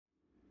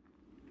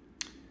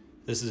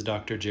This is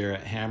Dr.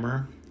 Jarrett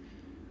Hammer.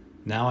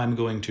 Now I'm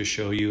going to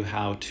show you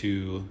how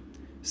to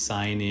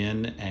sign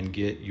in and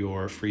get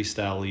your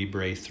FreeStyle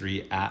Libre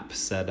 3 app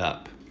set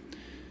up.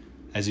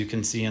 As you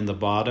can see in the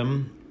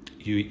bottom,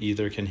 you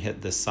either can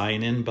hit the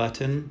sign in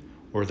button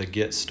or the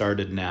get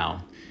started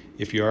now.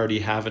 If you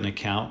already have an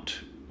account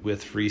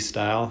with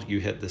FreeStyle,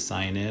 you hit the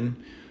sign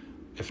in.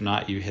 If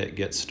not, you hit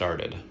get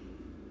started.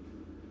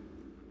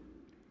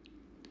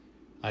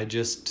 I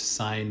just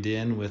signed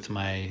in with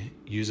my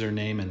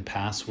username and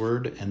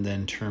password, and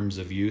then terms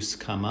of use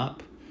come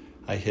up.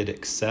 I hit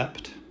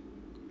accept.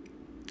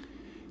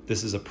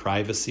 This is a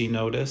privacy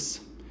notice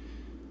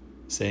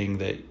saying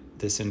that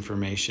this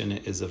information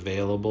is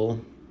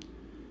available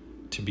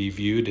to be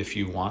viewed if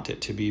you want it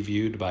to be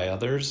viewed by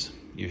others.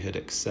 You hit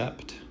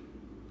accept.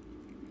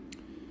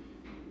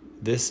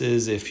 This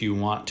is if you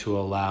want to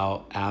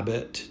allow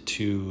Abbott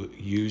to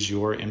use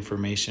your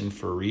information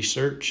for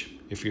research.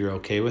 If you're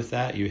okay with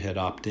that, you hit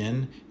opt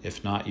in.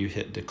 If not, you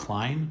hit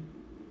decline.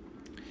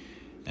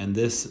 And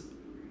this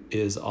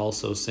is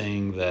also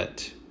saying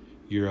that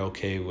you're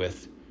okay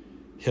with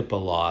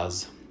HIPAA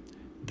laws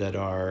that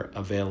are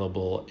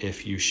available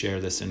if you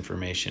share this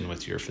information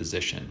with your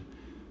physician.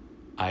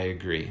 I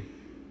agree.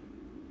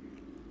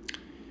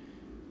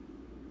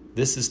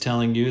 This is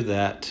telling you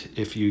that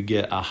if you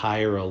get a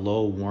high or a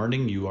low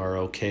warning, you are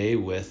okay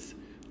with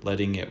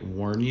letting it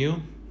warn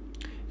you,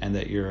 and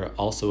that you're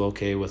also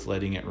okay with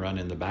letting it run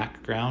in the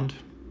background.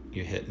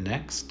 You hit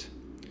next.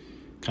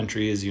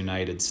 Country is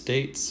United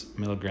States.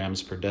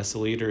 Milligrams per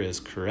deciliter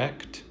is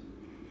correct.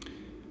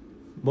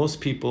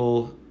 Most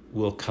people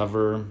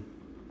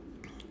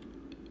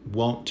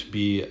won't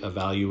be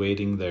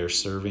evaluating their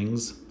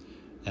servings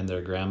and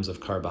their grams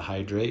of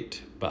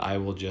carbohydrate, but I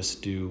will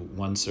just do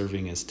 1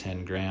 serving is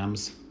 10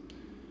 grams.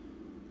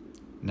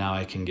 Now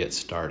I can get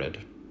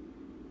started.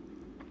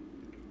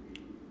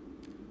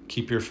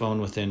 Keep your phone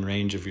within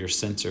range of your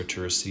sensor to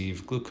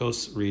receive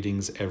glucose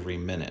readings every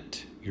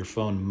minute. Your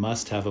phone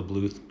must have a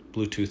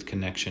Bluetooth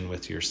connection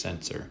with your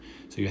sensor,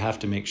 so you have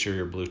to make sure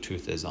your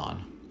Bluetooth is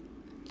on.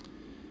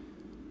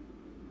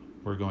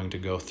 We're going to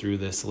go through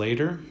this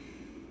later.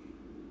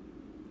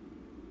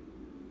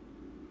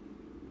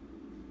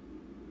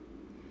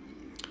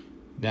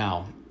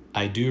 Now,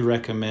 I do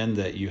recommend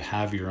that you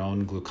have your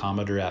own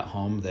glucometer at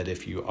home, that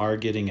if you are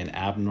getting an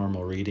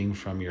abnormal reading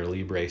from your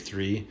Libre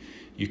 3,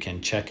 you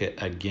can check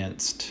it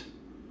against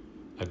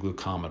a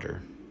glucometer.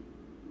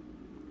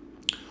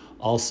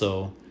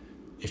 Also,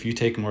 if you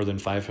take more than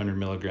 500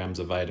 milligrams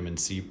of vitamin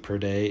C per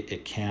day,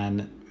 it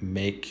can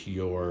make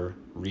your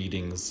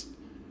readings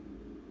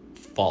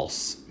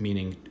false,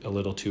 meaning a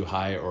little too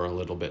high or a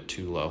little bit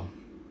too low.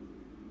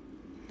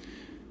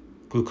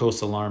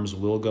 Glucose alarms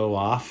will go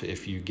off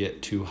if you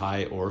get too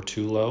high or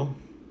too low.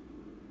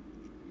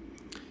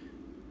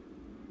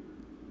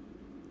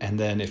 And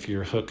then if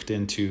you're hooked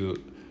into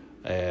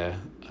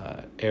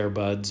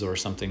earbuds or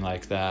something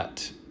like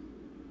that,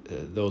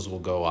 those will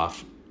go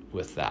off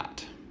with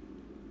that.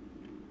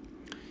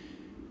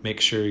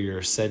 Make sure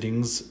your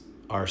settings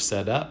are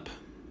set up.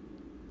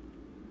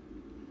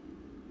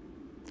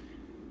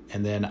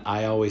 And then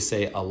I always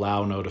say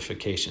allow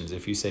notifications.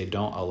 If you say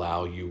don't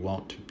allow, you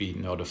won't be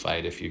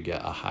notified if you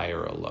get a high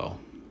or a low.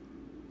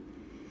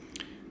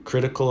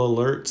 Critical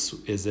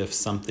alerts is if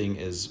something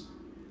is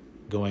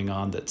going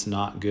on that's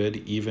not good,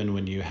 even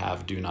when you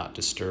have do not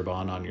disturb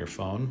on your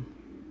phone.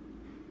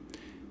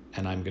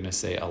 And I'm going to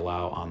say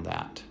allow on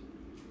that.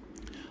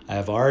 I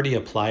have already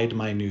applied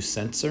my new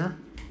sensor,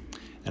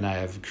 and I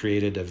have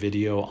created a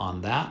video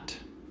on that.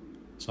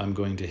 So I'm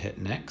going to hit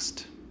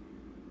next.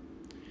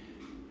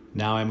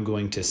 Now I'm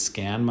going to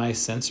scan my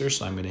sensor,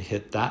 so I'm going to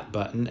hit that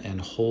button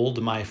and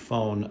hold my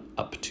phone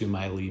up to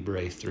my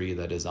Libre 3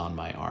 that is on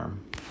my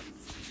arm.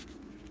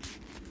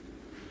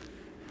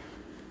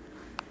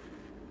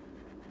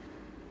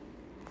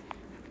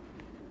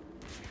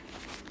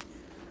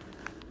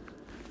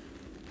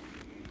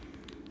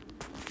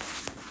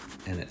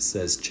 And it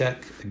says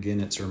check.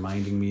 Again, it's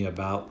reminding me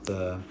about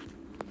the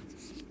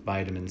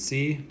vitamin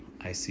C.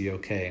 I see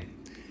okay.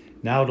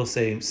 Now it'll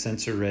say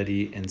sensor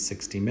ready in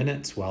 60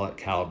 minutes while it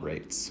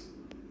calibrates.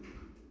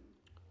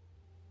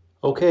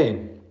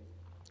 Okay,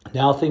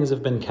 now things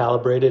have been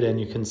calibrated, and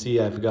you can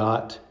see I've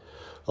got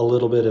a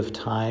little bit of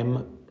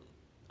time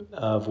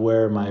of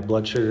where my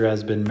blood sugar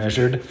has been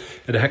measured.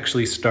 It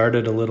actually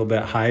started a little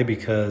bit high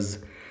because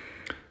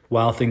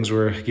while things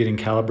were getting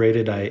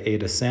calibrated, I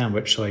ate a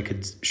sandwich so I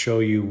could show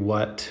you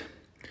what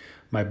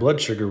my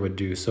blood sugar would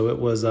do. So it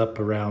was up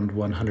around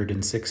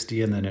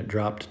 160, and then it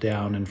dropped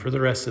down, and for the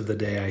rest of the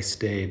day I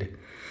stayed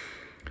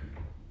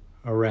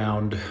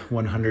around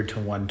 100 to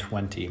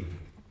 120.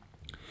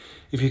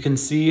 If you can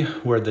see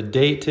where the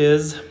date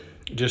is,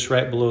 just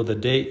right below the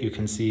date, you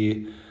can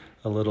see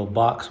a little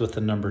box with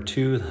the number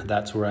 2.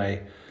 That's where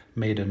I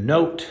made a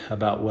note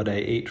about what I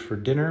ate for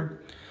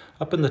dinner.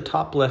 Up in the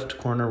top left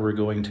corner, we're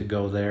going to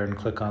go there and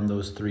click on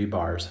those 3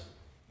 bars.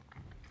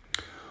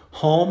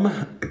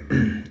 Home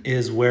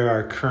is where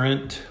our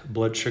current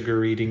blood sugar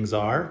readings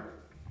are.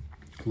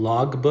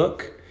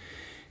 Logbook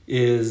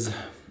is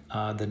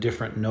the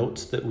different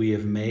notes that we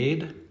have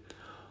made.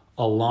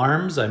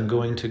 Alarms, I'm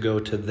going to go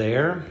to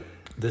there.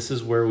 This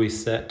is where we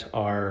set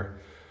our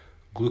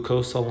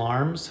glucose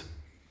alarms.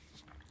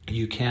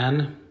 You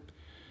can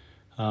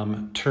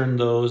turn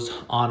those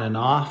on and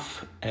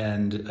off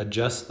and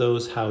adjust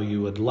those how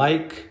you would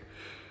like.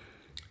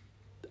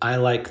 I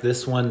like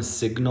this one,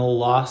 signal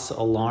loss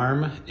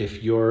alarm.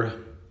 If your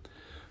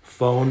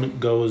phone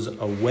goes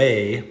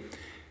away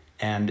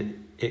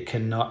and it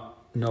cannot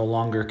no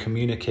longer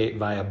communicate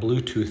via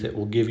Bluetooth, it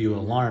will give you an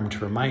alarm to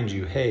remind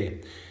you,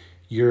 hey,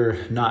 you're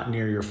not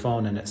near your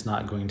phone and it's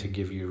not going to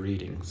give you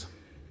readings.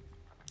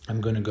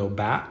 I'm going to go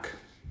back.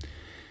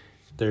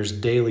 There's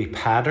daily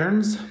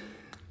patterns.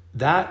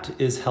 That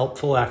is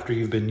helpful after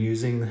you've been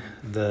using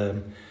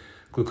the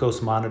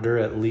glucose monitor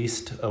at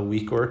least a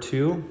week or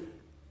two.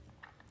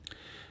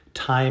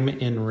 Time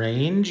in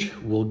range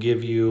will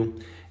give you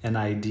an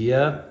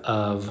idea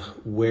of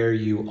where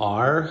you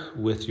are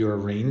with your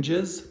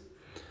ranges.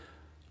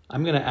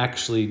 I'm going to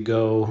actually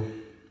go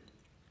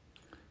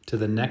to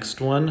the next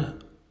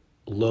one,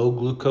 low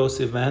glucose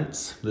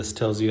events. This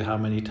tells you how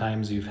many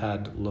times you've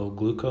had low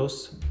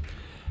glucose.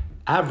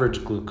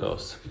 Average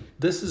glucose.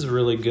 This is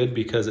really good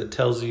because it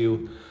tells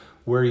you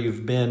where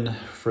you've been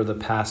for the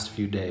past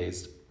few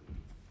days.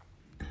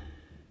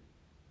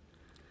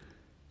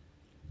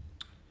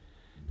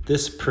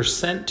 This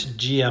percent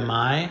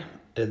GMI,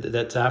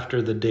 that's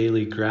after the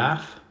daily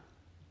graph.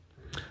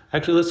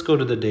 Actually, let's go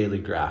to the daily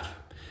graph.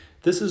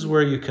 This is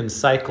where you can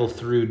cycle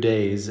through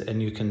days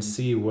and you can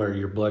see where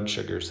your blood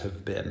sugars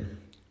have been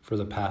for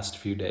the past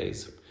few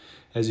days.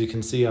 As you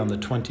can see on the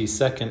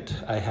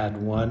 22nd, I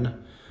had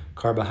one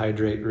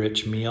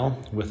carbohydrate-rich meal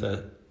with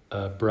an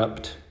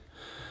abrupt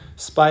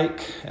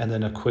spike and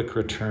then a quick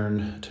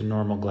return to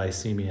normal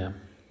glycemia.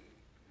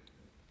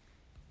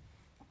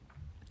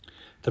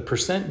 The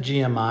percent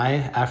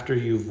GMI, after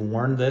you've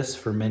worn this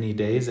for many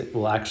days, it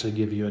will actually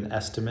give you an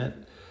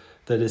estimate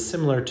that is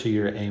similar to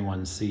your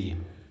A1C.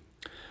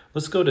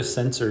 Let's go to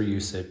sensor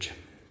usage.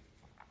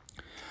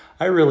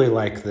 I really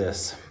like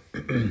this.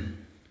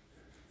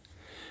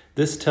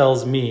 This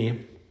tells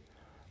me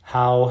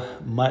how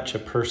much a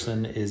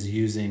person is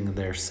using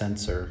their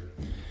sensor.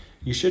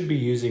 You should be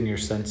using your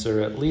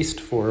sensor at least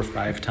 4 or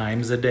 5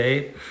 times a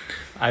day.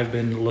 I've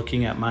been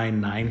looking at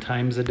mine 9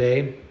 times a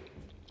day.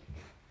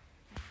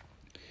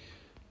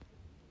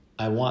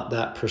 I want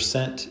that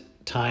percent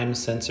time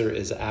sensor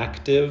is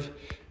active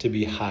to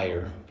be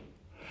higher.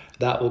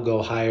 That will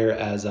go higher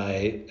as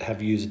I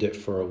have used it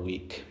for a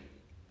week.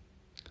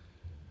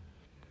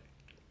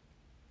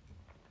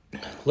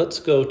 Let's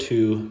go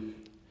to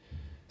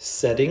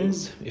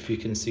settings, if you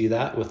can see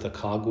that with the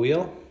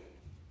cogwheel.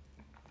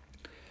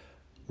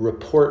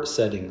 Report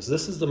settings.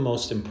 This is the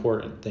most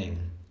important thing.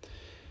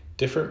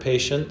 Different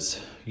patients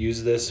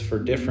use this for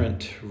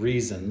different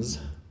reasons.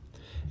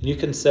 And you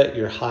can set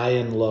your high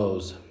and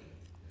lows.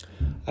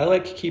 I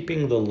like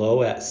keeping the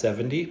low at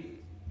 70.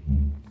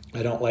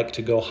 I don't like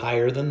to go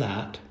higher than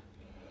that.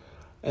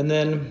 And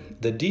then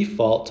the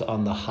default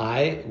on the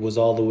high was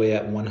all the way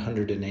at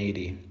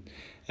 180.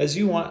 As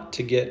you want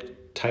to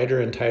get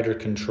tighter and tighter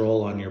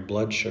control on your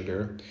blood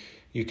sugar,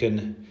 you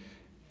can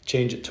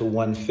change it to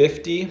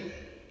 150,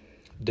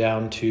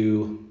 down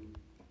to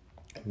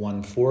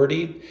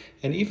 140,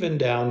 and even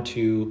down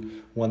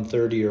to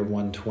 130 or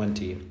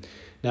 120.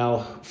 Now,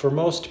 for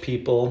most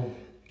people,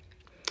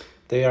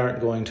 they aren't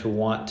going to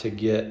want to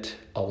get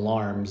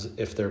alarms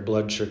if their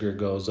blood sugar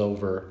goes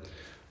over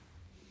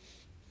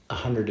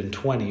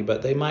 120,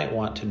 but they might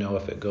want to know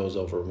if it goes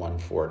over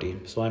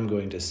 140. So I'm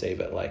going to save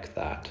it like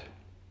that.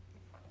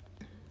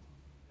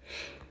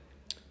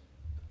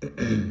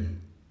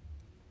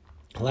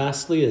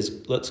 Lastly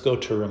let's go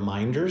to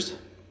reminders.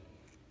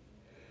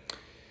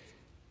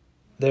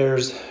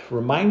 There's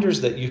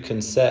reminders that you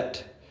can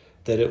set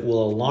that it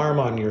will alarm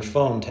on your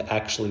phone to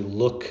actually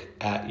look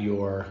at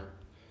your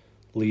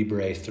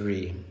Libre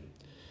 3.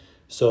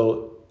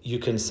 So you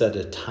can set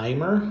a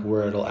timer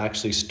where it'll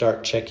actually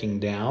start checking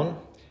down,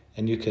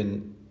 and you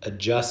can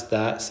adjust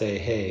that, say,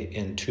 hey,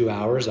 in 2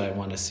 hours I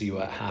want to see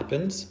what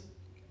happens.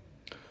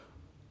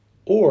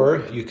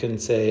 Or you can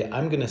say,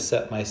 I'm going to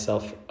set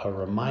myself a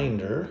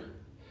reminder.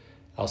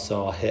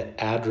 Also, I'll hit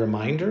add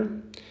reminder,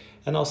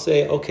 and I'll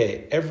say,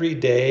 okay, every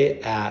day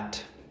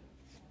at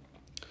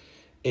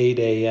 8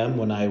 a.m.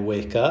 when I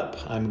wake up,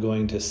 I'm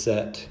going to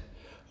set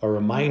a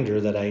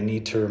reminder that I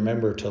need to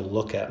remember to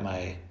look at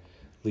my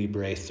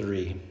Libre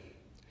 3.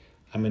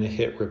 I'm going to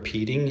hit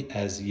repeating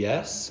as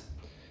yes.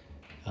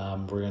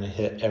 We're going to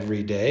hit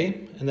every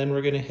day, and then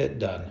we're going to hit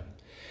done.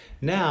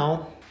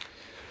 Now,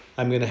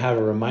 I'm going to have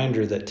a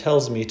reminder that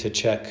tells me to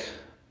check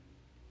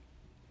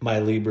my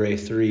Libre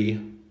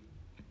 3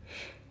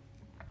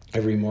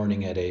 every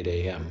morning at 8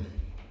 a.m.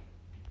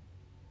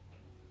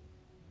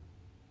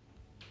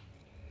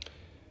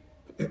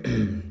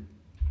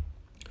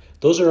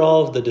 Those are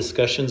all of the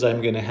discussions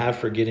I'm going to have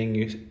for getting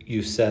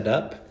you set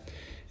up.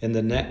 In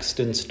the next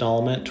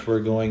installment, we're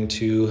going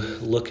to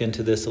look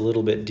into this a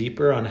little bit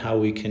deeper on how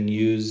we can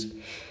use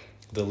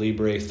the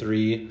Libre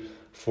 3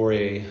 for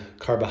a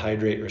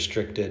carbohydrate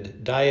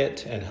restricted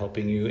diet and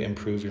helping you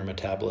improve your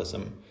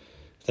metabolism.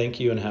 Thank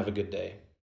you and have a good day.